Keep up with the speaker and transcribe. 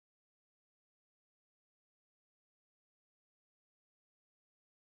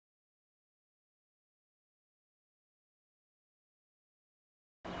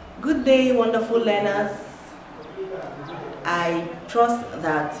Good day, wonderful learners. I trust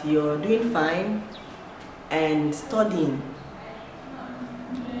that you're doing fine and studying.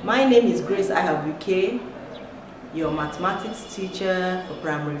 My name is Grace Ahabuike, your mathematics teacher for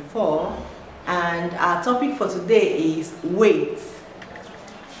Primary 4, and our topic for today is weight.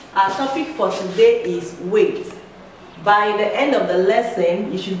 Our topic for today is weight. By the end of the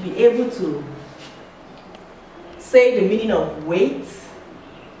lesson, you should be able to say the meaning of weight,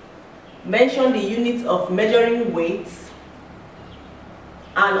 mention the units of measuring weight,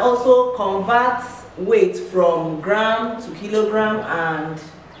 and also convert weight from gram to kilogram and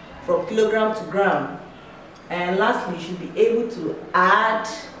from kilogram to gram. And lastly, you should be able to add,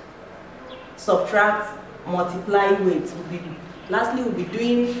 subtract, multiply weight. Lastly, we'll be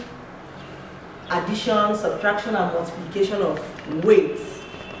doing addition, subtraction, and multiplication of weight.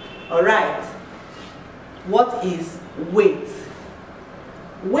 Alright, what is weight?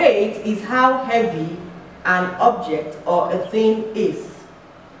 Weight is how heavy an object or a thing is.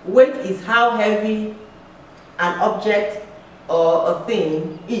 Weight is how heavy an object or a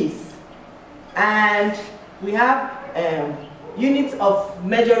thing is. And we have units of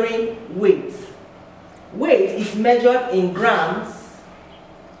measuring weight. Weight is measured in grams,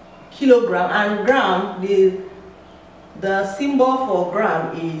 kilogram, and gram, the symbol for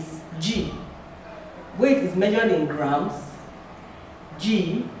gram is G. Weight is measured in grams,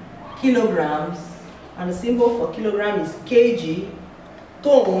 G, kilograms, and the symbol for kilogram is kg.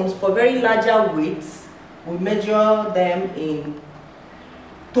 Tones, for very larger weights, we measure them in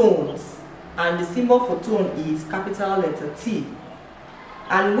tones, and the symbol for tone is capital letter T.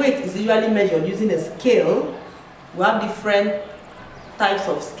 And weight is usually measured using a scale. We have different types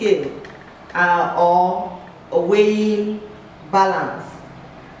of scale or a weighing balance.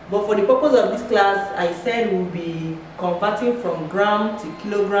 But for the purpose of this class, I said we'll be converting from gram to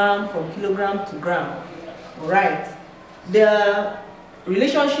kilogram, from kilogram to gram. Alright. The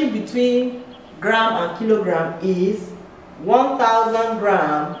relationship between gram and kilogram is 1,000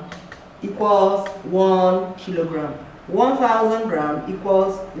 gram equals 1 kilogram. 1,000 gram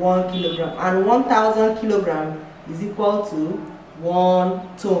equals 1 kilogram. And 1,000 kilogram is equal to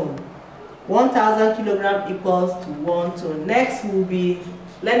 1 ton. 1,000 kilogram equals to 1 ton. Next, we'll be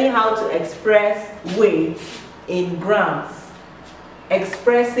learning how to express weight in grams.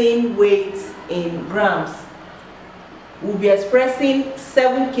 Expressing weight in grams. We'll be expressing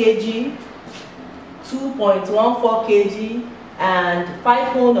 7 kg, 2.14 kg, and 5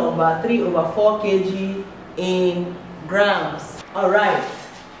 whole number 3/4 kg in grams. Alright.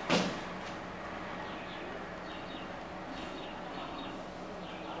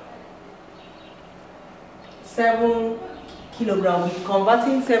 Seven kilogram. We're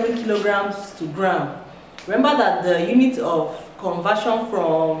converting 7 kilograms to gram. Remember that the unit of conversion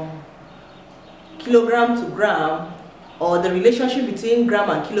from kilogram to gram, or the relationship between gram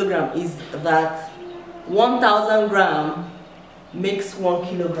and kilogram, is that 1,000 gram makes 1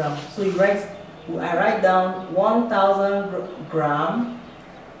 kilogram. So I write down 1,000 gram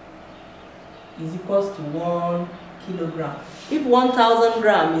is equals to 1 kilogram. If 1,000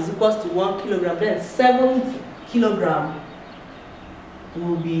 gram is equals to 1 kilogram, then 7 kilogram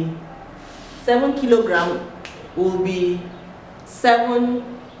will be 7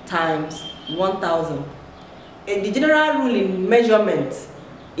 times 1,000. And the general rule in measurement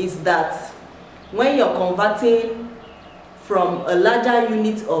is that when you're converting from a larger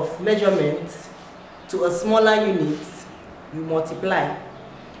unit of measurement to a smaller unit, you multiply.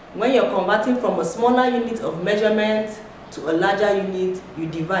 When you're converting from a smaller unit of measurement to a larger unit, you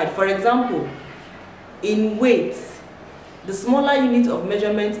divide. For example, in weight, the smaller unit of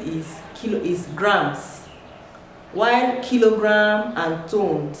measurement is grams, while kilogram and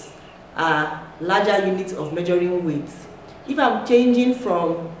tons are larger units of measuring weight. If I'm changing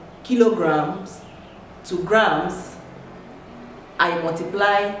from kilograms to grams, I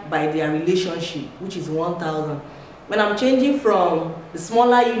multiply by their relationship, which is 1,000. When I'm changing from the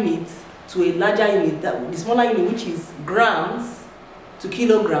smaller unit to a larger unit, the smaller unit, which is grams, to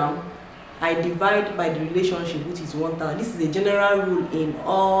kilogram, I divide by the relationship, which is 1,000. This is a general rule in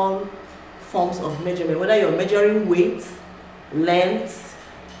all forms of measurement. Whether you're measuring weight, length,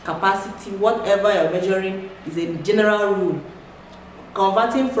 capacity, whatever you're measuring, is a general rule.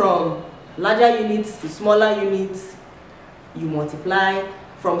 Converting from larger units to smaller units, you multiply.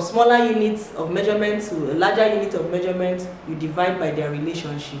 From smaller units of measurement to a larger unit of measurement, you divide by their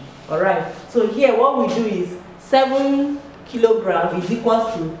relationship. Alright, so here what we do is 7 kilogram is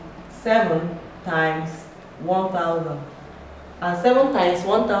equals to 7 times 1,000. And 7 times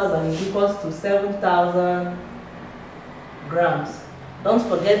 1,000 is equals to 7,000 grams. Don't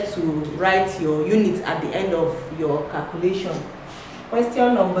forget to write your units at the end of your calculation.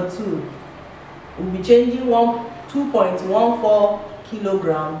 Question number 2. We'll be changing 2.14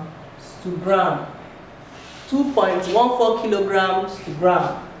 kilograms to gram. 2.14 kilograms to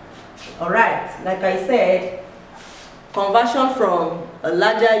gram. Alright, like I said, conversion from a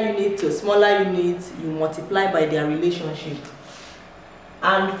larger unit to a smaller unit, you multiply by their relationship.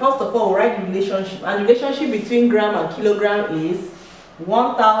 And first of all, write the relationship. And the relationship between gram and kilogram is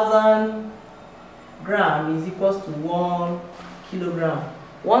 1000 gram is equals to 1 kilogram.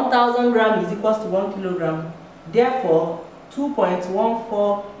 1000 gram is equals to 1 kilogram. Therefore,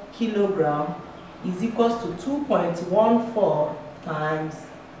 2.14 kilogram is equals to 2.14 times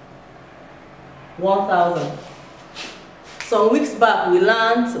 1000. Some weeks back, we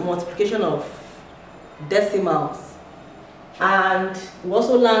learned multiplication of decimals, and we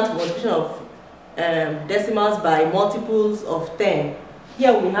also learned multiplication of decimals by multiples of 10.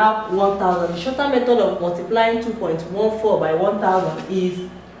 Here we have 1000. The shorter method of multiplying 2.14 by 1000 is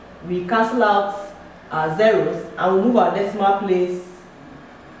we cancel out our zeros and we move our decimal place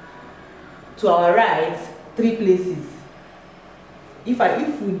to our right 3 places. If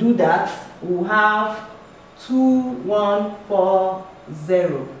we do that, we'll have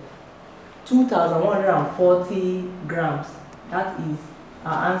 2140, 2140 grams. That is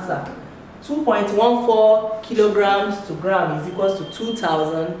our answer. 2.14 kilograms to gram is equals to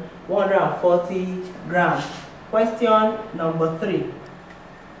 2140 grams. Question number 3.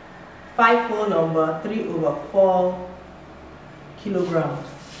 5 whole number 3/4 kilograms.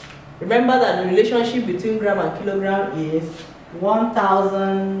 Remember that the relationship between gram and kilogram is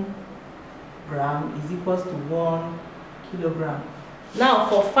 1000 gram is equals to 1 kilogram. Now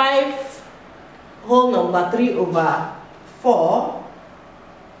for 5 whole number 3/4,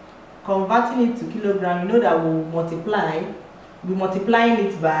 converting it to kilogram, you know that we'll be multiplying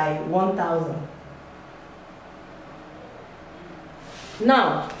it by 1000.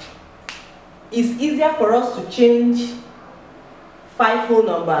 Now, it's easier for us to change 5 whole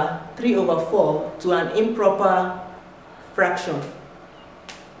number 3/4 to an improper fraction.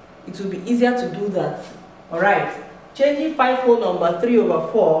 It will be easier to do that. Alright, changing 5 whole number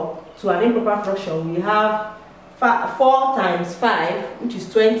 3/4 to an improper fraction, we have 4 times 5, which is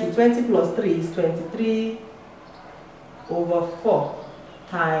 20. 20 plus 3 is 23/4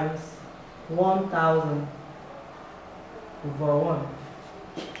 times 1000/1.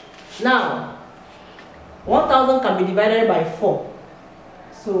 Now, 1000 can be divided by 4.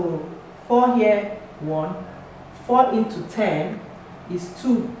 So 4 here, 1. 4 into 10 is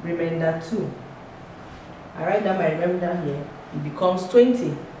 2, remainder 2. I write down my remainder here. It becomes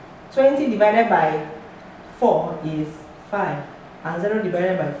 20. 20 divided by 4 is 5, and 0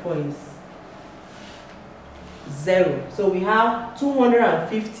 divided by 4 is 0. So we have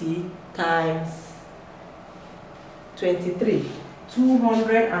 250 times 23.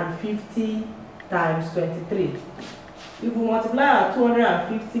 250 times 23. If we multiply our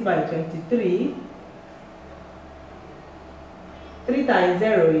 250 by 23, 3 times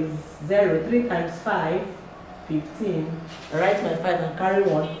 0 is 0. 3 times 5, 15. I write my 5 and carry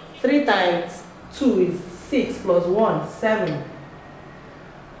 1. 3 times 2 is 6 plus 1, 7.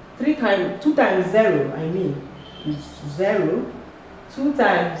 2 times 0, is 0. 2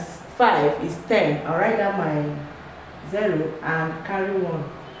 times 5 is 10. I'll write down my 0 and carry 1.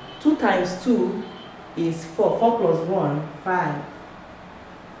 2 times 2 is 4. 4 plus 1, 5.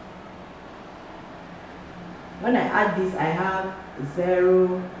 When I add this, I have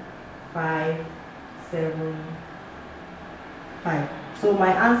 0, 5, 7, 5. So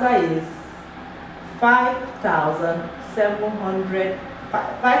my answer is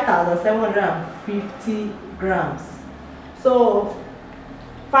 5,750 grams. So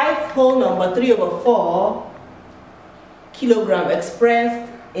 5 whole number 3/4 kilogram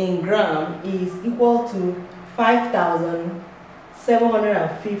expressed in gram is equal to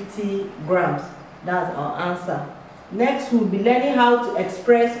 5,750 grams. That's our answer. Next, we'll be learning how to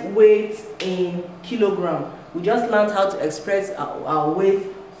express weight in kilogram. We just learned how to express our weight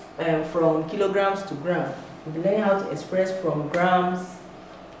from kilograms to grams. We'll be learning how to express from grams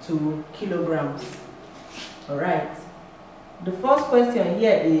to kilograms. Alright. The first question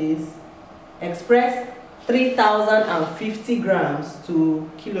here is express 3,050 grams to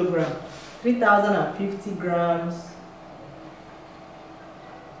kilogram. 3,050 grams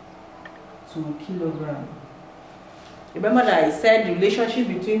to kilogram. Remember that I said the relationship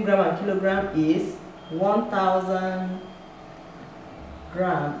between gram and kilogram is 1000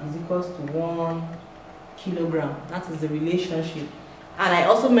 gram is equals to 1 kilogram. That is the relationship. And I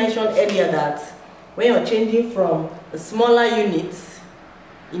also mentioned earlier that when you're changing from a smaller unit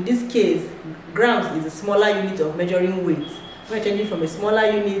In this case, grams is a smaller unit of measuring weight. When you're changing from a smaller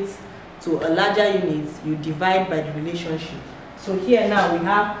unit to a larger unit, you divide by the relationship. So here now we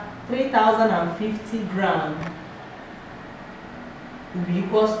have 3050 grams will be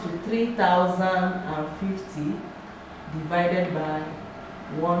equals to 3050 divided by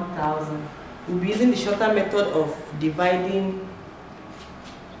 1000. We'll be using the shorter method of dividing,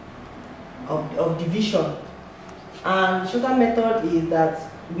 of division. And the shorter method is that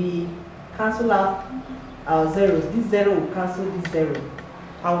we cancel out our zeros. This zero will cancel this zero.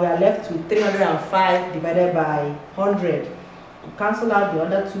 And we are left with 305 divided by 100. We cancel out the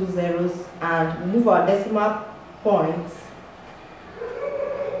other two zeros and move our decimal point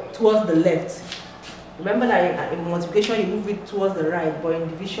towards the left. Remember that in multiplication you move it towards the right, but in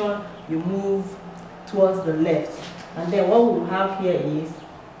division you move towards the left. And then what we'll have here is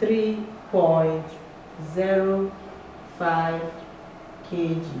 3.05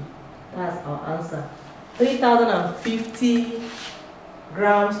 kg. That's our answer. 3050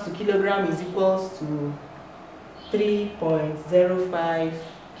 grams to kilogram is equals to 3.05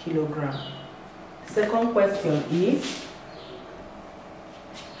 kilogram. Second question is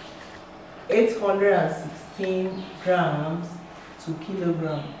 816 grams to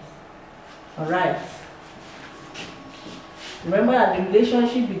kilograms. Alright. Remember that the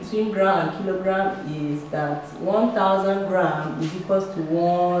relationship between gram and kilogram is that 1000 grams is equals to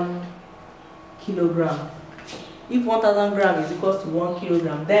 1 kilogram. If 1000 grams is equals to 1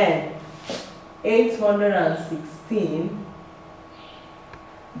 kilogram, then 816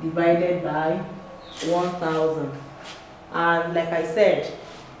 divided by 1000. And like I said,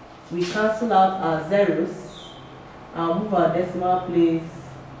 we cancel out our zeros and move our decimal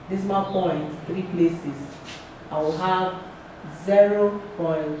point 3 places. I will have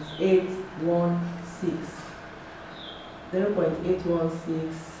 0.816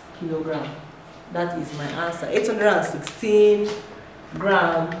 kilogram. That is my answer. 816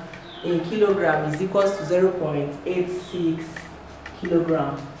 gram in kilogram is equals to 0.86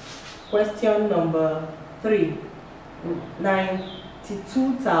 kilogram. Question number 3.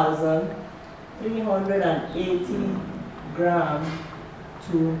 92,380 gram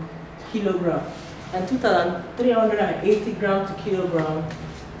to kilogram. And 2,380 gram to kilogram,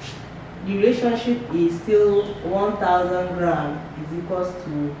 the relationship is still 1000 gram is equals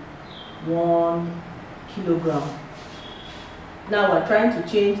to 1 kilogram. Now we're trying to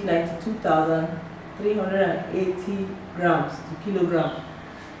change 92,380 grams to kilogram.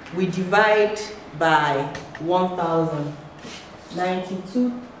 We divide by 1000.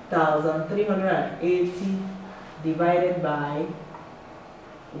 92,380 divided by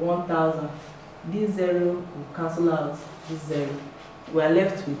 1000. This zero will cancel out this zero. We are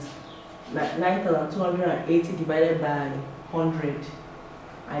left with 9,280 divided by 100.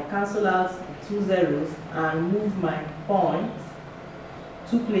 I cancel out the two zeros and move my point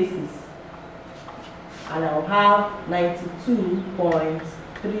 2 places. And I will have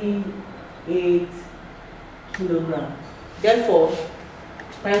 92.38 kilograms. Therefore,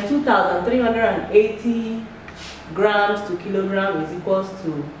 92,380 grams to kilogram is equals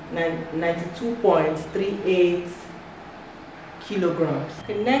to 92.38 kilograms.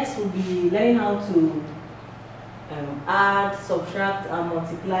 Okay, next we'll be learning how to add, subtract, and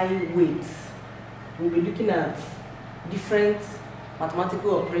multiply weights. We'll be looking at different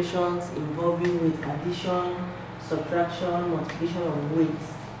mathematical operations involving weight addition, subtraction, multiplication of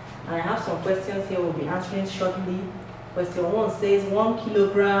weights. And I have some questions here we'll be answering shortly. Question 1 says 1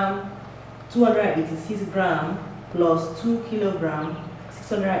 kilogram 286 grams plus 2 kilogram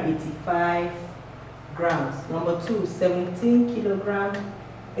 685 grams. Number 2, 17 kilogram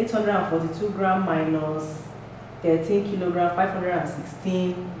 842 grams minus 13 kilogram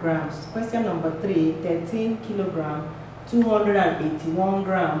 516 grams. Question number 3, 13 kilogram 281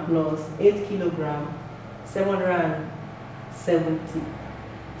 grams plus 8 kilogram 770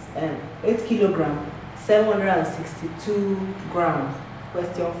 8 kilogram 762 grams.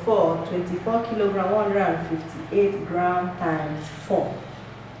 Question 4, 24 kilogram 158 grams times 4.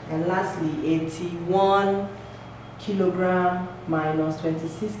 And lastly, 81 kilogram minus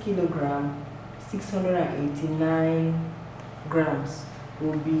 26 kilogram 689 grams.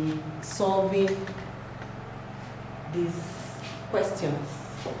 We'll be solving these questions.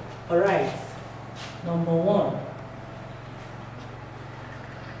 All right. Number 1.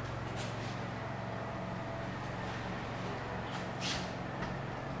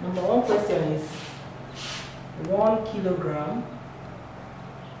 Number 1 question is 1 kilogram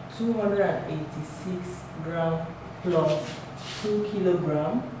 286 grams plus 2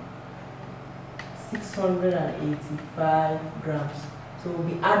 kilogram 685 grams. So we'll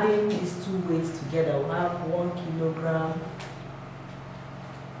be adding these two weights together. We'll have 1 kilogram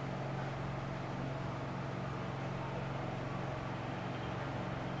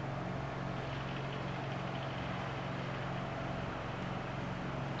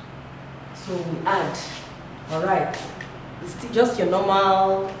so we add. All right, it's still just your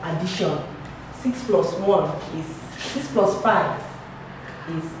normal addition. 6 plus 1 is 6 plus 5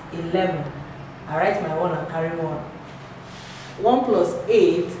 is 11. I write my 1 and carry 1. 1 plus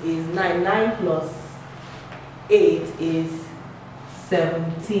 8 is 9. 9 plus 8 is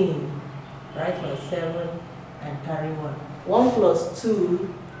 17. Write my 7 and carry 1. 1 plus 2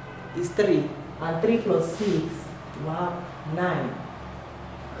 is 3. And 3 plus 6, you have 9.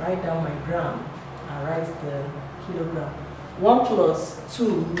 Write down my gram and write the kilogram. 1 plus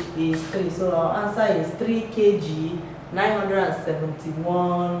 2 is 3. So our answer is 3 kg,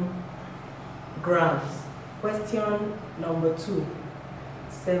 971 grams. Question number 2.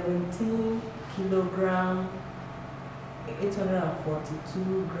 17 kilogram,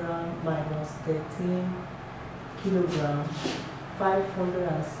 842 gram minus 13 kilogram,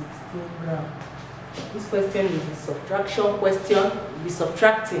 516 gram. This question is a subtraction question. We'll be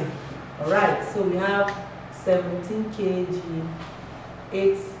subtracting. Alright, so we have 17 kg,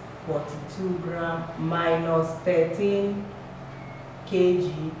 842 gram minus 13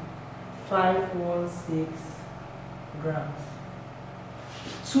 kg, 516 grams.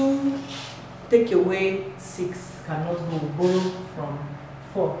 2 take away 6 cannot go. Borrow from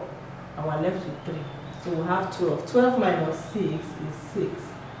 4. And we're left with 3. So we'll have 12. 12 minus 6 is 6.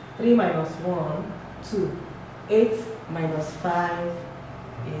 3 minus 1, 2. 8 minus 5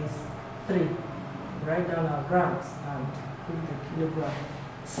 is 3. Write down our grams and put the kilogram.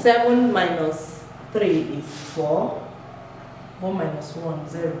 7 minus 3 is 4. 1 minus 1,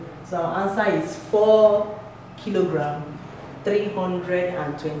 0. So our answer is 4 kilogram,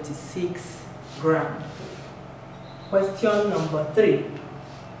 326 gram. Question number 3.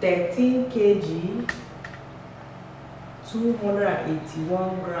 13 kg,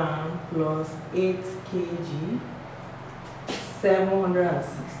 281 gram plus 8 kg,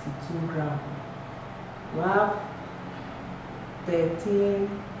 762 gram. We have 13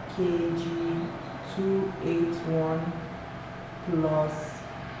 kg, 281 plus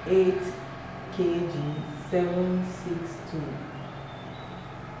 8 kg, 762.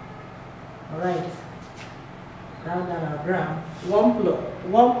 Alright, now down our gram.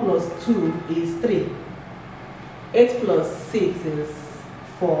 1 plus 2 is 3. 8 plus 6 is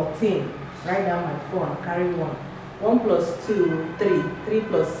 14. Write down my 4 and carry 1. 1 plus 2, 3. 3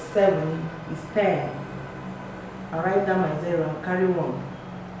 plus 7 is 10. I write down my 0 and carry 1.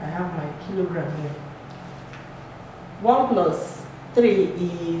 I have my kilogram here. 1 plus 3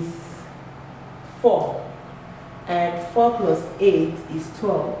 is 4. And 4 plus 8 is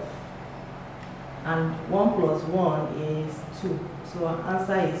 12. And 1 plus 1 is 2. So our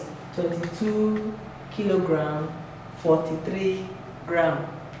answer is 22 kilogram, 43 gram.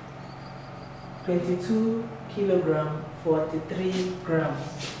 22 kilogram, 43 grams.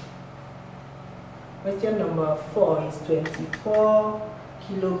 Question number 4 is 24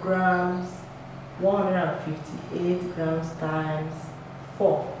 kilograms, 158 grams times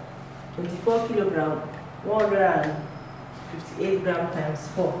 4. 24 kilogram, 158 gram times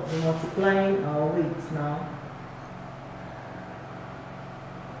 4. We're multiplying our weights now.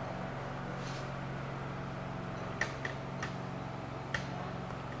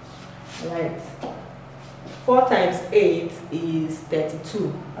 Right. 4 times 8 is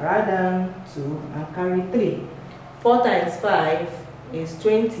 32. Write down 2 and carry 3. 4 times 5 is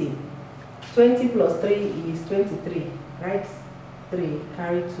 20. 20 plus 3 is 23. Write 3,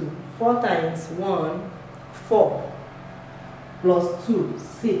 carry 2. 4 times 1, 4. Plus 2,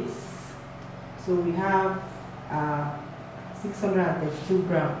 6. So we have 632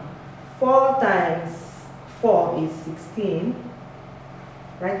 grams. 4 times 4 is 16.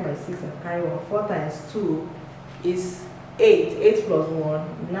 Write my 6 and carry 1. 4 times 2 is 8. 8 plus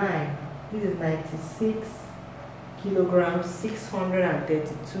 1, 9. This is 96 kilograms,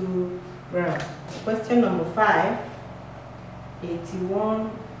 632 grams. Question number 5. 81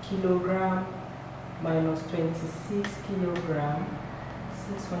 kilogram minus 26 kilogram,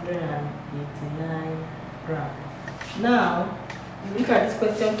 689 grams. Now, if you look at this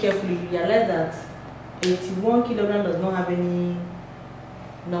question carefully, you realize that 81 kilogram does not have any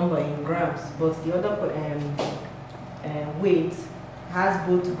number in grams, but the other weight has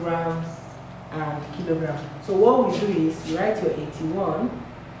both grams and kilograms. So what we do is you write your 81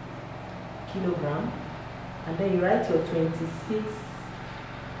 kilogram and then you write your 26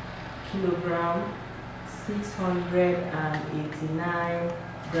 kilogram, 689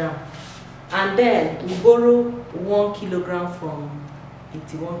 grams. And then we borrow 1 kilogram from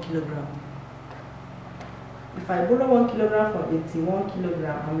 81 kilogram. If I borrow 1 kilogram from 81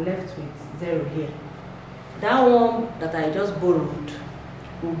 kilogram, I'm left with 0 here. That one that I just borrowed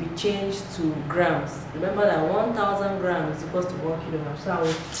will be changed to grams. Remember that 1,000 grams is equals to 1 kilogram. So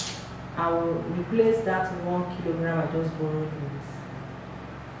I will replace that 1 kilogram I just borrowed with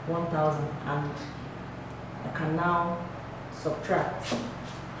 1,000, and I can now subtract.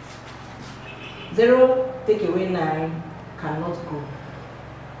 0 take away 9 cannot go.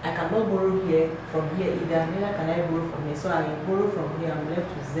 I cannot borrow here from here either, neither can I borrow from here. So I borrow from here, I'm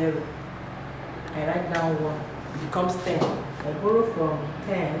left with 0. I write down 1, it becomes 10. I borrow from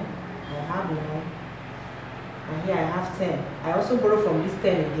 10, I have 9, and here I have 10. I also borrow from this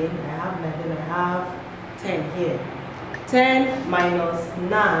 10 again, I have 9, then I have 10 here. 10 minus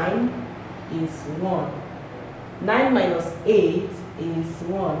 9 is 1. 9 minus 8 is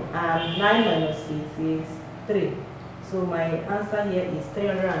 1, and 9 minus 6 is 3. So my answer here is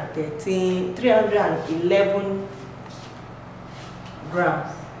 311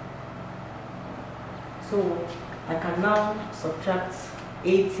 grams. So I can now subtract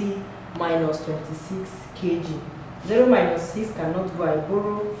 80 minus 26 kg. 0 minus 6 cannot go. I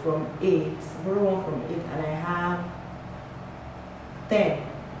borrow from 8, borrow 1 from 8, and I have 10.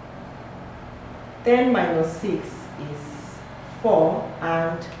 10 minus 6 is 4,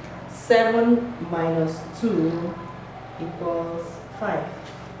 and 7 minus 2 equals 5.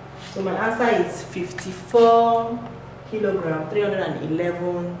 So my answer is 54 kilogram,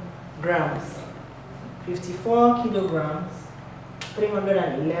 311 grams. 54 kilograms,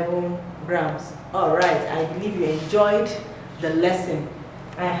 311 grams. All right, I believe you enjoyed the lesson.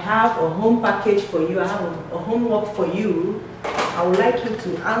 I have a home package for you. I have a homework for you. I would like you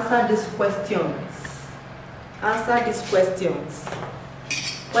to answer these questions. Answer these questions.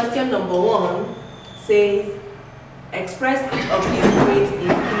 Question number 1 says, express each of these weights in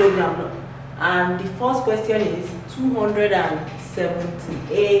kilogram. And the first question is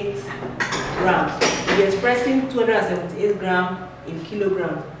 278 grams. We're expressing 278 grams in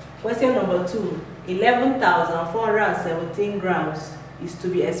kilograms. Question number 2, 11,417 grams is to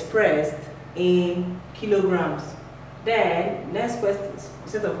be expressed in kilograms. Then next question,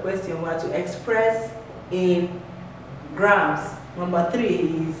 set of questions, we are to express in grams. Number 3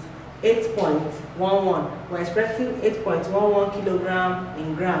 is 8.11. We're expressing 8.11 kilogram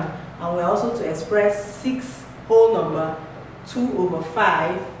in grams, and we're also to express 6 whole number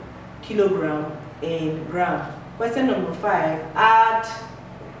 2/5 kilogram in gram. Question number 5, add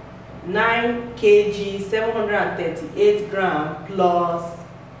 9 kg 738 gram plus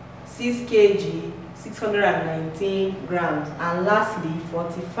 6 kg 619 grams, and lastly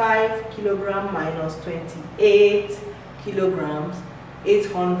 45 kilogram minus 28 kilograms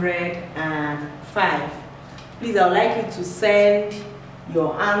 805. Please, I would like you to send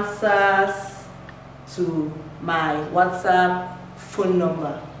your answers to my WhatsApp phone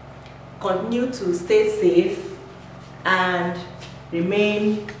number. Continue to stay safe and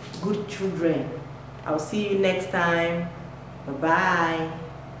remain good children. I'll see you next time. Bye-bye.